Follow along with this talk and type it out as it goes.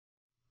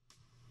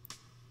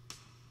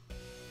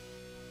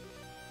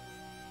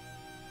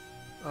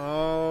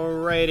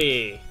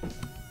Alrighty.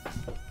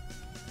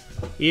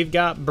 We've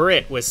got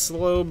Britt with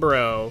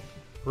Slowbro,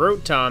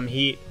 Rotom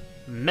Heat,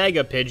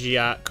 Mega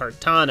Pidgeot,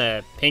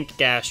 Kartana, Pink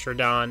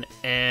Gastrodon,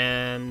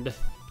 and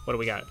what do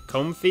we got?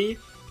 Comfey?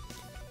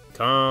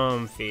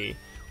 Comfey.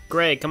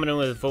 Greg coming in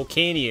with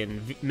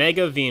Volcanion,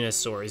 Mega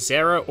Venusaur,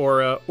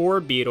 Zeraora,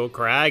 Orbeetle,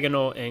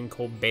 Cryogonal, and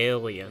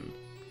Cobalion.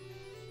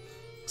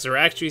 So we're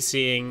actually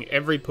seeing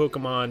every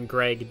Pokemon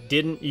Greg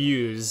didn't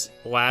use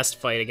last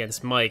fight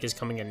against Mike is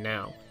coming in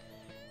now.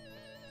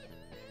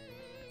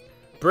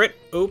 Britt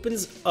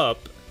opens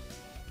up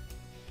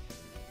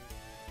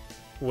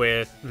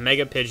with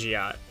Mega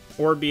Pidgeot.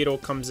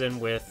 Orbeetle comes in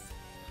with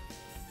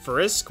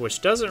Frisk,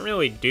 which doesn't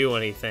really do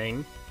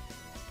anything,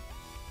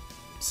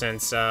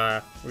 since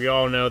we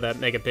all know that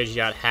Mega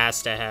Pidgeot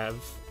has to have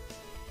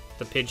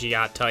the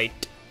Pidgeotite.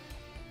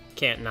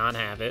 Can't not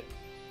have it.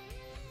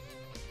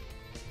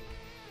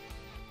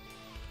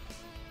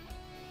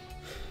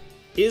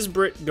 Is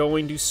Britt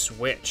going to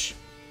switch?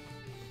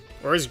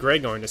 Or is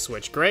Greg going to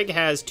switch? Greg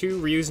has two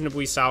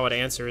reasonably solid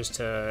answers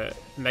to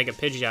Mega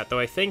Pidgeot, though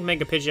I think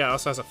Mega Pidgeot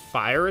also has a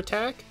fire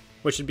attack,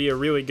 which would be a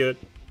really good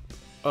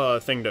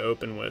thing to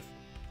open with.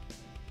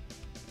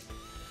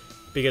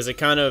 Because it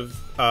kind of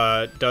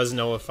does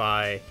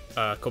nullify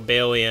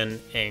Cobalion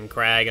and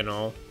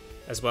Cryogonal,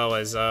 as well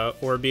as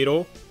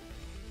Orbeetle.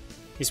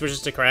 He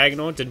switches to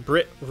Cryogonal. Did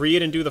Britt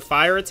read and do the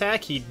fire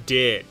attack? He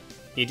did.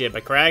 He did,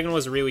 but Cryogonal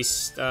is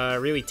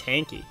really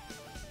tanky.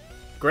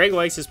 Greg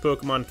likes his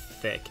Pokemon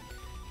thick.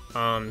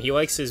 He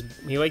likes his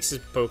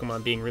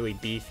Pokemon being really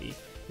beefy.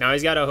 Now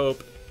he's got to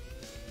hope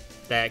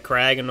that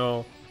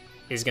Cryogonal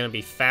is going to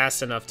be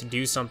fast enough to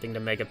do something to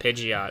Mega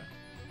Pidgeot.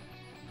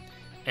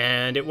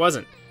 And it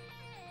wasn't.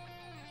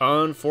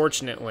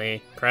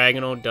 Unfortunately,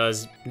 Cryogonal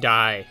does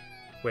die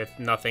with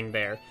nothing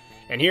there.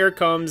 And here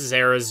comes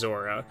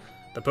Zeraora,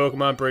 the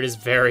Pokemon Britt is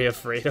very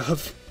afraid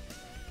of.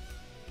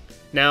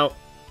 Now,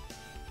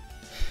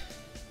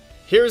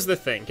 here's the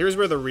thing. Here's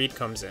where the read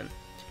comes in.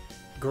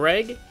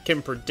 Greg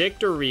can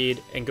predict a read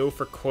and go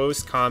for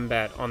close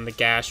combat on the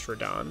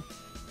Gastrodon.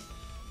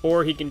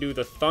 Or he can do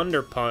the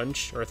Thunder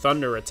Punch, or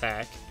Thunder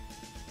Attack.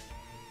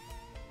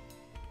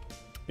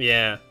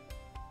 Yeah.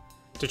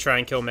 To try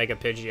and kill Mega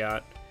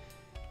Pidgeot.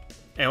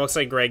 And it looks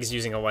like Greg's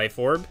using a Life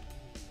Orb.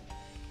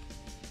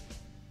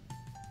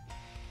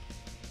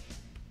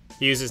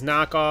 He uses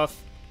Knockoff,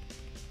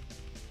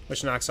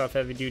 which knocks off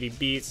Heavy Duty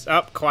Beats.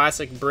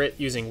 Classic Britt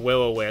using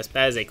Will-O-Wisp.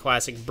 That is a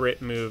classic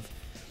Britt move.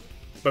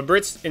 But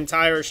Britt's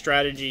entire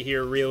strategy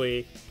here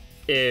really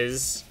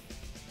is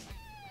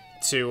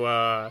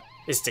to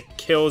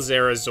kill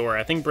Zeraora.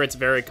 I think Britt's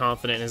very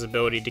confident in his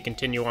ability to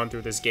continue on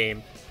through this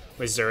game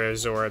with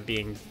Zeraora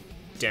being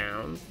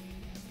down.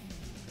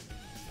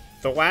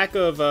 The lack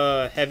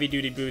of Heavy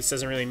Duty Boots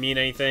doesn't really mean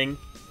anything,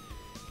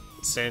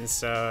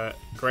 since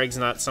Greg's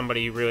not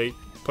somebody who really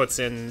puts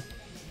in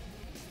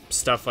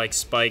stuff like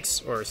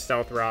Spikes or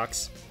Stealth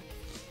Rocks.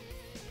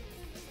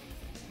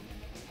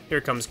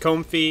 Here comes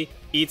Comfey,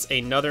 eats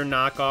another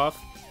knockoff.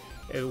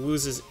 It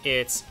loses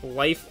its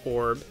Life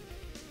Orb.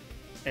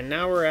 And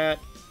now we're at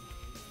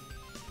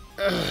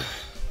a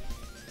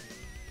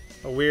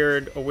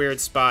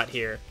weird spot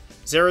here.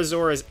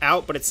 Zeraora is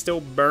out, but it's still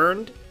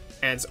burned,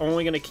 and it's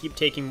only going to keep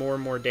taking more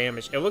and more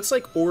damage. It looks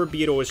like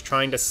Orbeetle is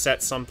trying to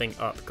set something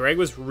up. Greg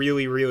was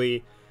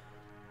really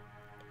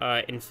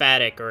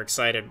emphatic or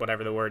excited,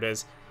 whatever the word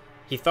is.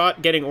 He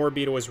thought getting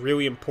Orbeetle was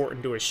really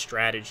important to his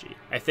strategy.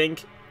 I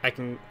think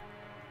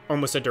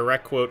almost a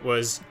direct quote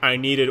was, "I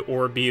needed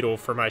Orbeetle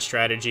for my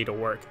strategy to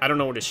work." I don't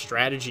know what his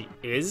strategy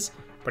is,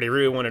 but he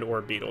really wanted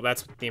Orbeetle.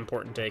 That's the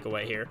important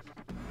takeaway here.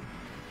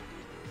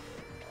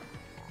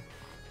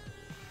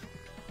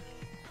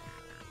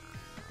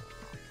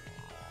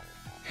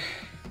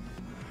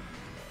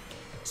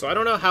 So I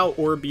don't know how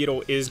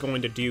Orbeetle is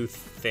going to do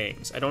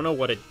things. I don't know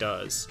what it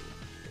does.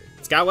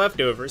 It's got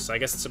leftovers, so I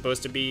guess it's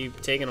supposed to be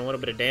taking a little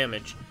bit of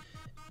damage.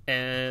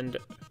 And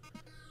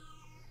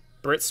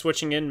Britt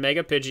switching in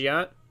Mega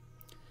Pidgeot.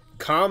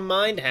 Calm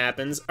Mind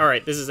happens.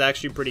 Alright, this is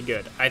actually pretty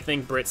good. I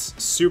think Britt's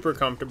super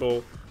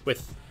comfortable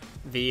with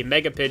the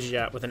Mega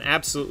Pidgeot with an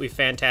absolutely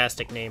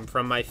fantastic name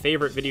from my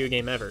favorite video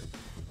game ever.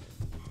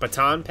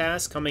 Baton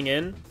Pass coming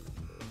in.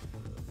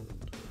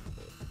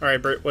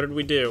 Alright, Britt, what did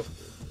we do?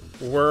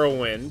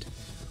 Whirlwind.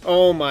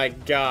 Oh my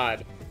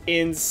god.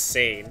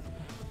 Insane.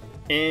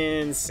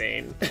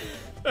 Insane.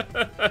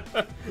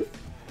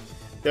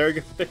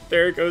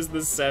 there goes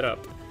the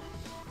setup.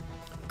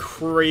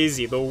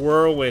 Crazy. The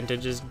Whirlwind to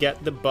just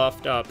get the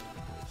buffed up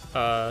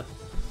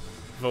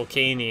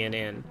Volcanion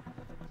in.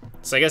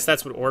 So I guess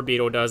that's what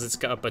Orbeetle does. It's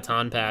got a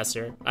Baton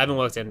Passer. I haven't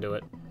looked into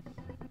it.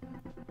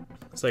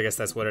 So I guess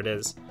that's what it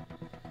is.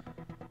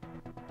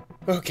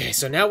 Okay,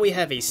 so now we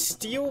have a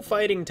Steel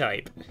Fighting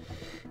type.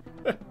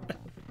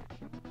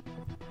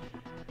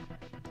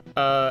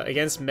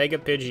 Against Mega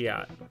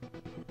Pidgeot.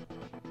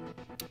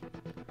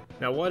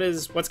 Now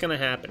what's gonna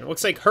happen? It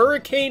looks like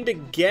Hurricaned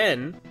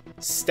again.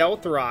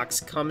 Stealth Rocks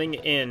coming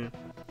in.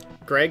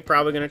 Greg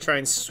probably gonna try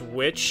and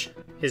switch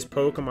his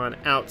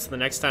Pokemon out, so the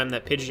next time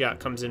that Pidgeot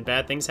comes in,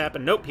 bad things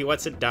happen. Nope, he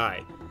lets it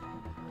die.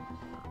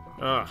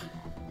 Ugh.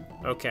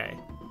 Okay.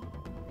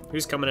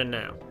 Who's coming in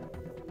now?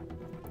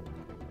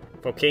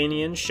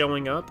 Volcanion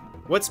showing up.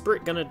 What's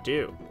Britt gonna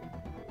do?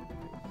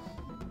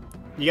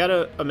 You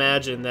gotta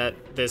imagine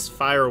that this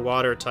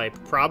fire-water type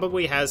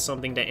probably has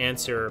something to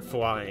answer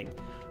flying,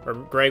 or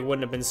Greg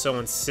wouldn't have been so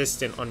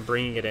insistent on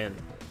bringing it in.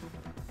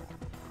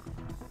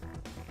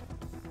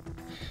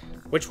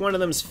 Which one of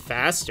them's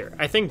faster?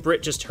 I think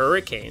Britt just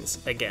Hurricanes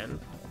again.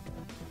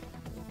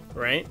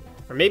 Right?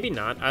 Or maybe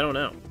not, I don't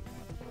know.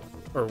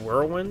 Or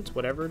Whirlwind,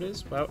 whatever it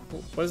is. What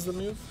is the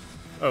move?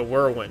 Oh,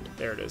 Whirlwind,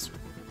 there it is.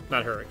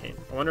 Not Hurricane.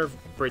 I wonder if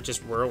Britt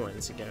just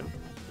Whirlwinds again.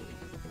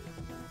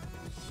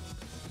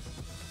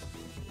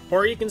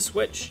 Or you can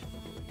switch.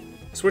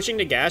 Switching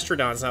to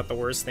Gastrodon's not the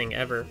worst thing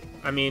ever.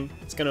 I mean,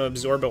 it's going to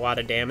absorb a lot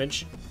of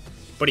damage.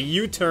 But he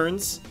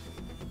U-turns,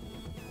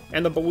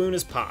 and the balloon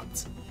is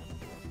popped.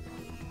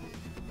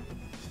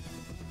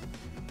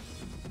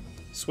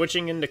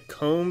 Switching into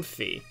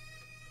Comfey.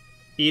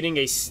 Eating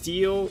a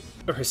steam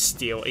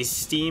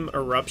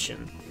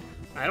eruption.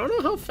 I don't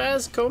know how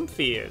fast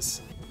Comfey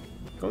is.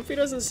 Comfey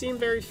doesn't seem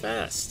very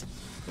fast.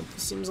 It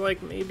seems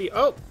like maybe...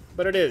 Oh,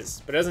 but it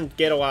is. But it doesn't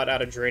get a lot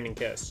out of Draining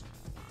Kiss.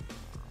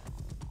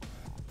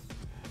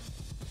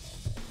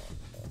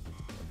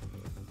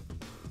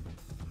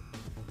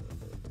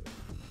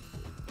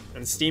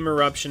 And Steam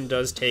Eruption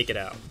does take it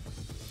out.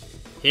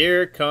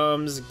 Here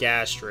comes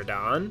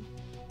Gastrodon.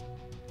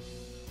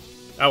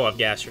 I love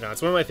Gastrodon.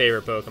 It's one of my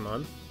favorite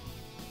Pokemon.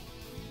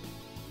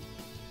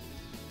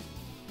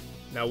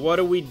 Now, what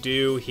do we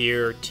do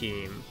here,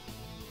 team?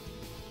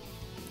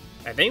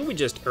 I think we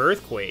just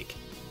Earthquake.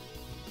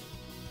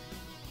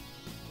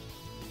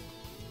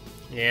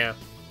 Yeah,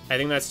 I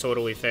think that's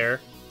totally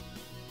fair.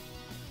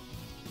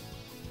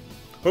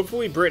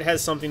 Hopefully Britt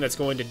has something that's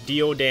going to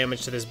deal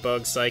damage to this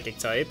bug Psychic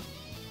type.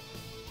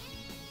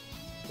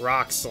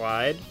 Rock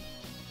Slide.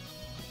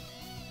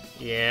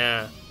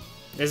 Yeah,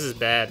 this is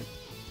bad.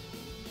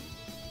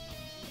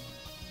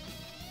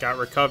 Got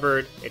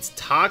recovered. It's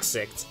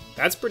Toxic.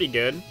 That's pretty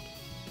good.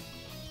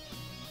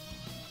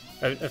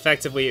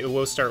 Effectively, it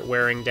will start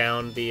wearing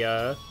down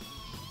the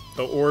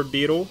Orb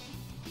Beetle.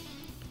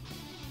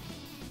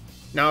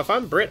 Now, if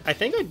I'm Britt, I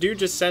think I do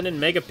just send in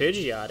Mega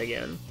Pidgeot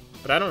again.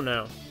 But I don't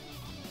know.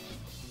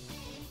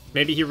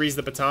 Maybe he reads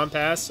the Baton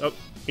Pass. Oh,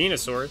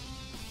 Venusaur.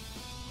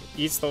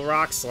 Eats the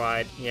Rock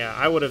Slide. Yeah,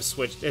 I would have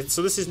switched.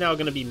 So this is now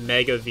going to be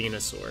Mega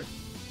Venusaur.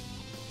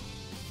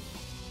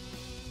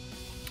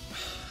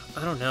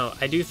 I don't know.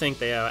 I do think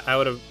I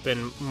would have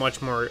been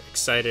much more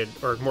excited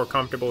or more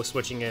comfortable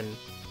switching in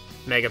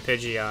Mega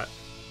Pidgeot.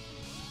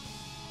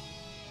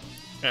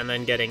 And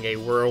then getting a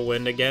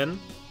Whirlwind again.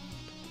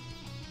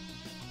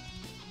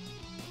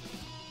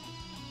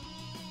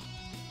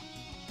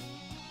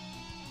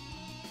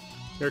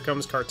 Here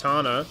comes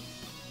Kartana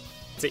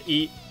to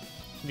eat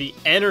the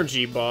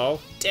Energy Ball.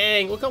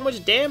 Dang, look how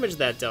much damage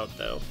that dealt,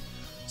 though.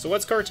 So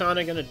what's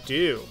Kartana gonna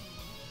do?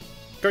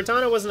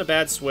 Kartana wasn't a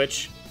bad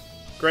switch.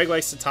 Greg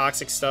likes the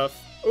toxic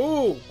stuff.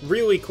 Ooh,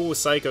 really cool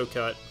Psycho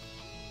Cut.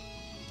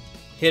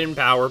 Hidden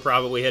Power,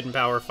 probably Hidden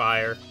Power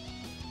Fire.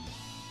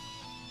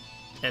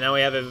 And now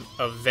we have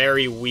a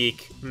very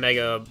weak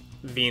Mega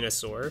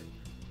Venusaur.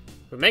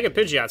 But Mega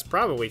Pidgeot's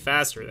probably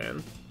faster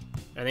then.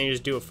 And then you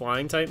just do a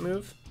flying type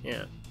move?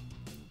 Yeah.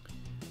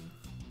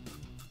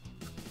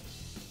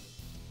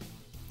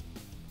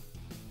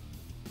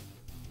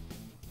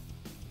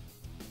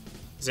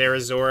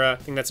 Zarazora, I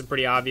think that's a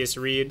pretty obvious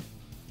read.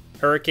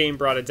 Hurricane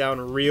brought it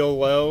down real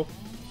low.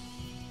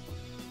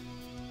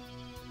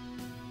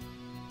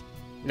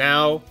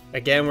 Now,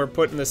 again, we're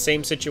put in the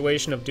same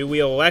situation of do we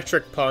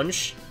Electric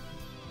Punch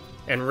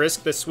and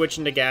risk the switch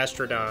into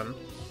Gastrodon,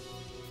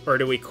 or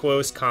do we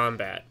close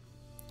combat?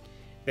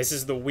 This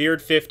is the weird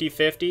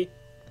 50-50.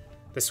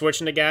 The switch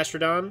into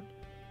Gastrodon.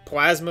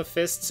 Plasma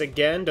Fists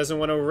again, doesn't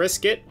want to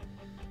risk it.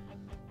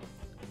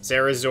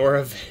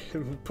 Zarazora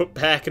put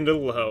back into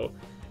low.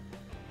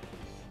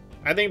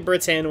 I think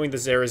Britt's handling the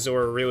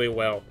Zarazora really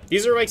well.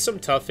 These are like some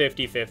tough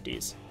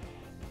 50-50s.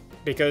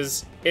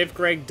 Because if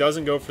Greg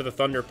doesn't go for the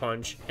Thunder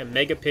Punch and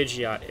Mega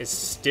Pidgeot is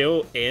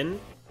still in,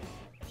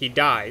 he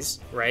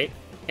dies, right?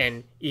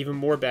 And even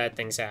more bad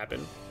things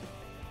happen.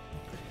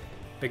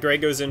 But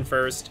Greg goes in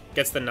first,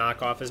 gets the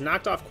knockoff, has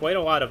knocked off quite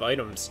a lot of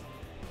items.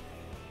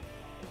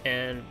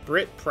 And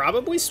Britt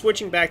probably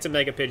switching back to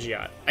Mega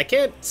Pidgeot. I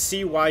can't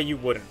see why you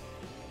wouldn't.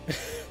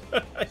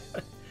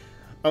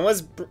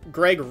 Unless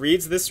Greg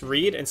reads this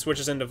read and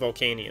switches into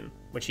Volcanion,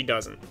 which he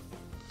doesn't.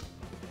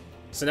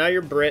 So now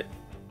you're Britt.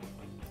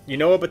 You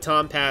know a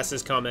Baton Pass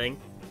is coming.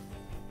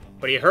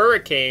 But he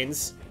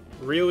Hurricanes.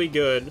 Really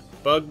good.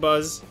 Bug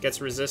Buzz gets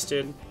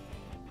resisted.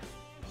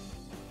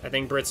 I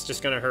think Britt's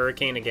just going to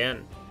Hurricane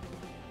again.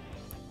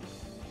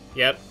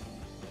 Yep.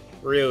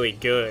 Really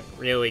good.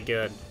 Really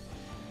good.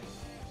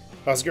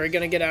 How's Greg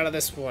going to get out of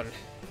this one?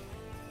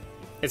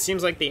 It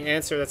seems like the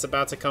answer that's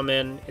about to come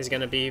in is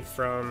going to be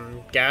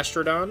from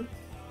Gastrodon.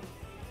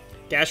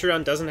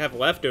 Gastrodon doesn't have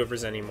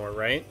leftovers anymore,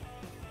 right?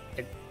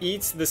 It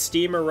eats the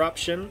Steam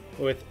Eruption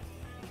with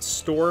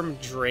Storm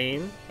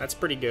Drain. That's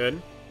pretty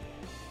good.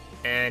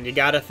 And you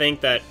gotta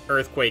think that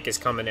Earthquake is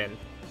coming in.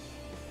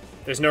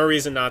 There's no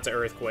reason not to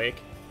Earthquake.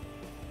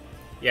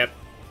 Yep.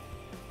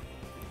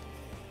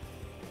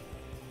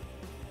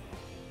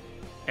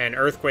 And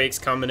Earthquake's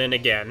coming in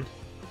again.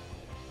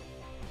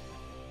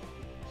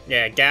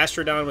 Yeah,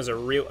 Gastrodon was a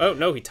real... Oh,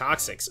 no, he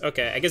Toxics.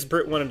 Okay, I guess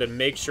Britt wanted to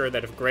make sure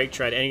that if Greg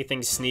tried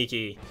anything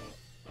sneaky,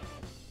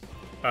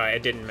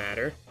 it didn't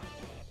matter.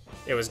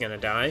 It was gonna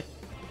die.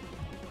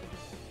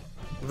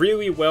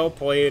 Really well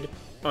played.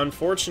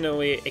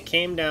 Unfortunately, it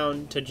came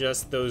down to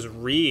just those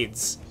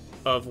reads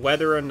of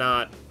whether or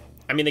not...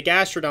 I mean, the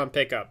Gastrodon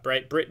pickup,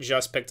 right? Britt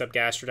just picked up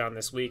Gastrodon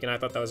this week, and I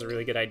thought that was a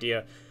really good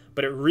idea.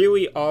 But it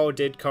really all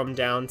did come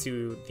down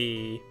to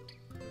the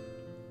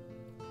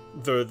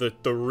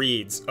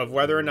reads of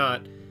whether or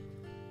not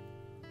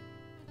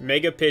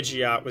Mega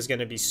Pidgeot was going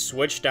to be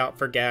switched out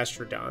for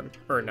Gastrodon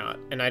or not.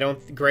 And I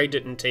don't... Greg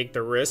didn't take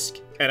the risk,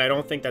 and I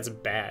don't think that's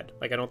bad.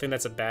 Like, I don't think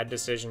that's a bad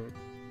decision.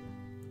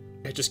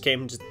 It just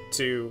came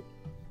to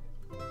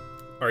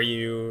are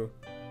you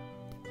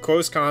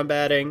close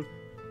combating,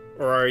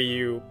 or are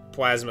you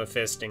plasma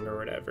fisting, or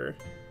whatever?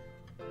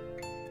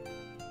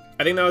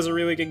 I think that was a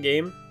really good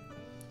game.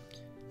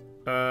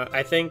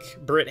 I think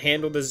Britt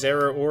handled the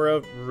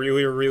Zeraora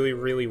really, really,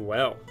 really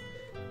well.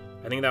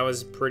 I think that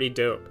was pretty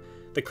dope.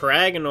 The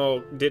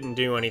Caragonal didn't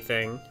do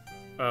anything,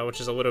 which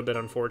is a little bit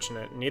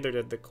unfortunate. Neither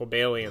did the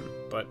Cobalion,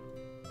 but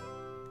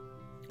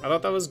I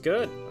thought that was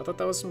good. I thought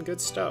that was some good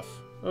stuff.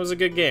 It was a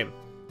good game.